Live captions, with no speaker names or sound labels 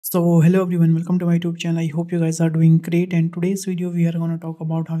So hello everyone, welcome to my YouTube channel. I hope you guys are doing great, and today's video we are going to talk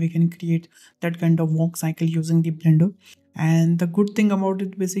about how we can create that kind of walk cycle using the Blender. And the good thing about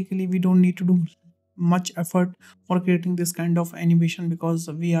it, basically we don't need to do much effort for creating this kind of animation, because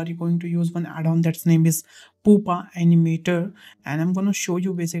we are going to use one add-on that's name is Poopa Animator, and I'm going to show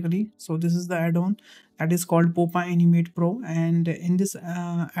you basically. So this is the add-on that is called Poopa Animate Pro, and in this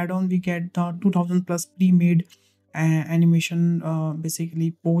add-on we get the 2000 plus pre-made animation,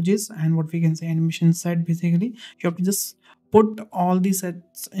 basically poses, and what we can say animation set. Basically you have to just put all the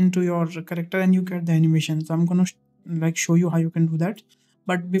sets into your character and you get the animation. So I'm gonna like show you how you can do that.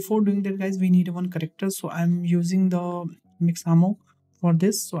 But before doing that, guys, we need one character. So I'm using the Mixamo for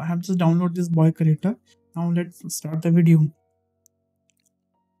this. So I have just download this boy character. Now let's start the video.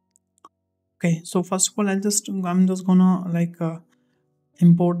 Okay, so first of all I'm just gonna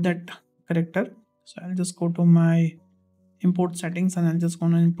import that character. So I'll just go to my import settings and I'm just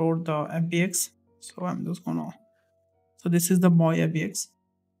gonna import the FBX. So I'm just gonna, so this is the boy FBX.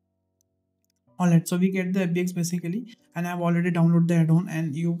 Alright, so we get the FBX basically, and I've already downloaded the add-on,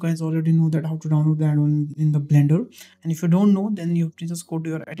 and you guys already know that how to download the add-on in the Blender. And if you don't know, then you have to just go to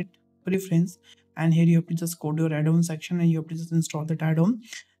your edit preference, and here you have to just go to your add-on section and you have to just install that add-on.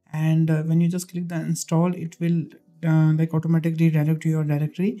 And when you just click the install, it will like automatically redirect to your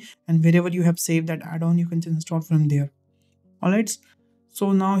directory, and wherever you have saved that add-on you can just install from there. Alright,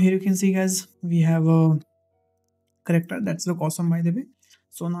 so now here you can see, guys, we have a character that's the awesome, by the way.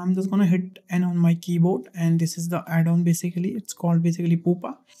 So now I'm just gonna hit N on my keyboard, and this is the add-on. Basically it's called basically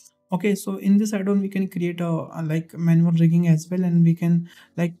Poopa. Okay, so in this add-on we can create a like manual rigging as well, and we can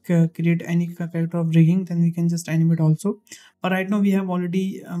create any character of rigging, then we can just animate also. But right now we have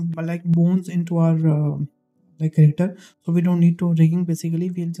already like bones into our like character, so we don't need to rigging.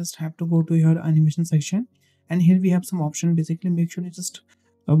 Basically we'll just have to go to your animation section, and here we have some option. Basically make sure you just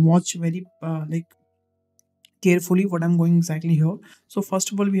watch very carefully what I'm going exactly here. So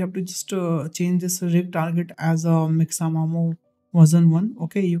first of all we have to just change this rig target as a Mixamamo version 1.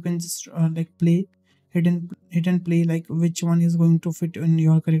 Okay, you can just play hit and play like which one is going to fit in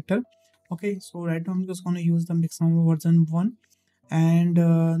your character. Okay, so right now I'm just gonna use the Mixamamo version 1, and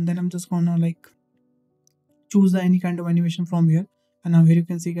then I'm just gonna choose the any kind of animation from here. And now here you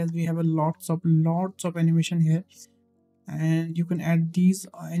can see, guys, we have a lots of animation here, and you can add these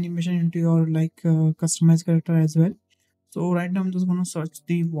animation into your customized character as well. So right now I'm just gonna search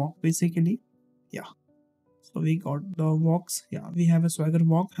the walk basically. Yeah, so we got the walks. Yeah, we have a swagger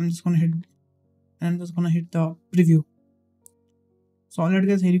walk. I'm just gonna hit the preview. So alright,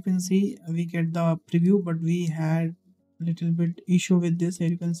 guys, here you can see we get the preview, but we had little bit issue with this. Here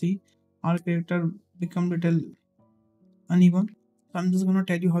you can see our character become little uneven. So I'm just gonna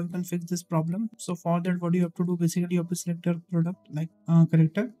tell you how you can fix this problem. So for that, what you have to do, basically you have to select your product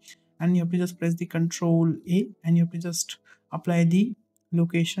character, and you have to just press the Control A, and you have to just apply the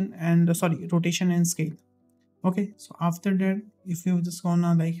location and sorry, rotation and scale. Okay, so after that, if you just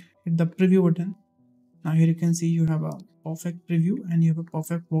gonna hit the preview button, now here you can see you have a perfect preview and you have a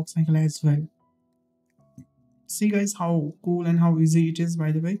perfect walk cycle as well. See, guys, how cool and how easy it is,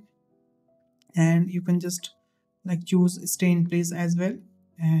 by the way. And you can just choose stay in place as well,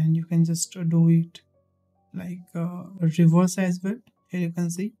 and you can just do it reverse as well. Here you can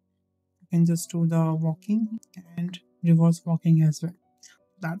see you can just do the walking and reverse walking as well.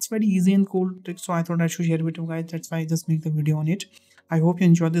 That's very easy and cool trick, so I thought I should share with you guys. That's why I just make the video on it. I hope you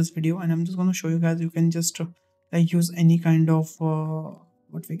enjoyed this video, and I'm just going to show you guys you can just use any kind of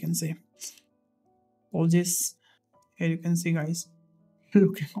what we can say poses. Here you can see, guys,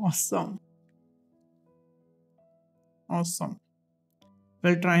 looking awesome. Awesome.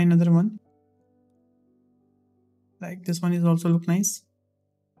 We'll try another one. Like this one is also look nice.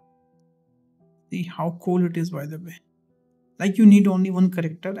 See how cool it is, by the way. Like you need only one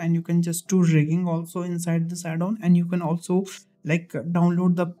character, and you can just do rigging also inside this add-on, and you can also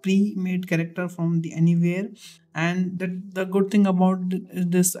download the pre-made character from the anywhere. And the good thing about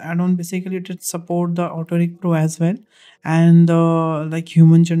this add-on, basically it support the auto rig pro as well, and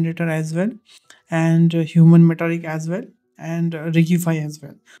human generator as well, and human metallic as well, and rigify as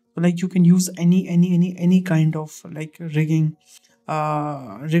well. So you can use any kind of rigging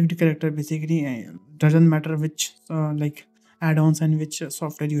rigged character. Basically doesn't matter which add-ons and which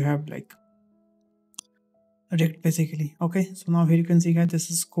software you have rigged basically. Okay, so now here you can see, guys, this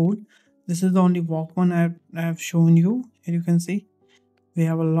is cool. This is the only walk one I have shown you. Here you can see we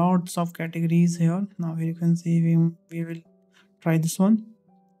have a lots of categories here. Now here you can see we will try this one.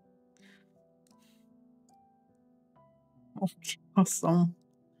 Okay, awesome,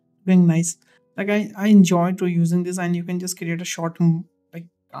 being nice. I enjoy to using this, and you can just create a short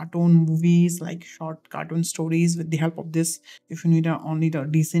cartoon movies, like short cartoon stories with the help of this. If you need a only the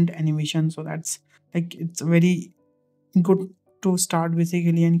decent animation, so that's like it's very good to start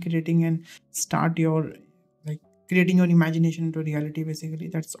basically and creating and start your like creating your imagination into reality basically.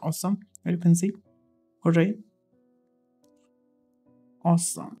 That's awesome. You can see. All right.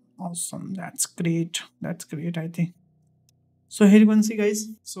 Awesome. Awesome. That's great. That's great, I think. So here you can see, guys.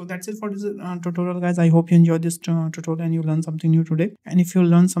 So that's it for this tutorial, guys. I hope you enjoyed this tutorial and you learned something new today. And if you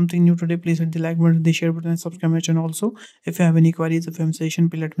learned something new today, please hit the like button, the share button, and subscribe my channel also. If you have any queries, if you have suggestion,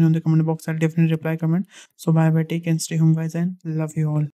 please let me know in the comment box. I'll definitely reply comment. So bye bye, take and stay home, guys, and love you all.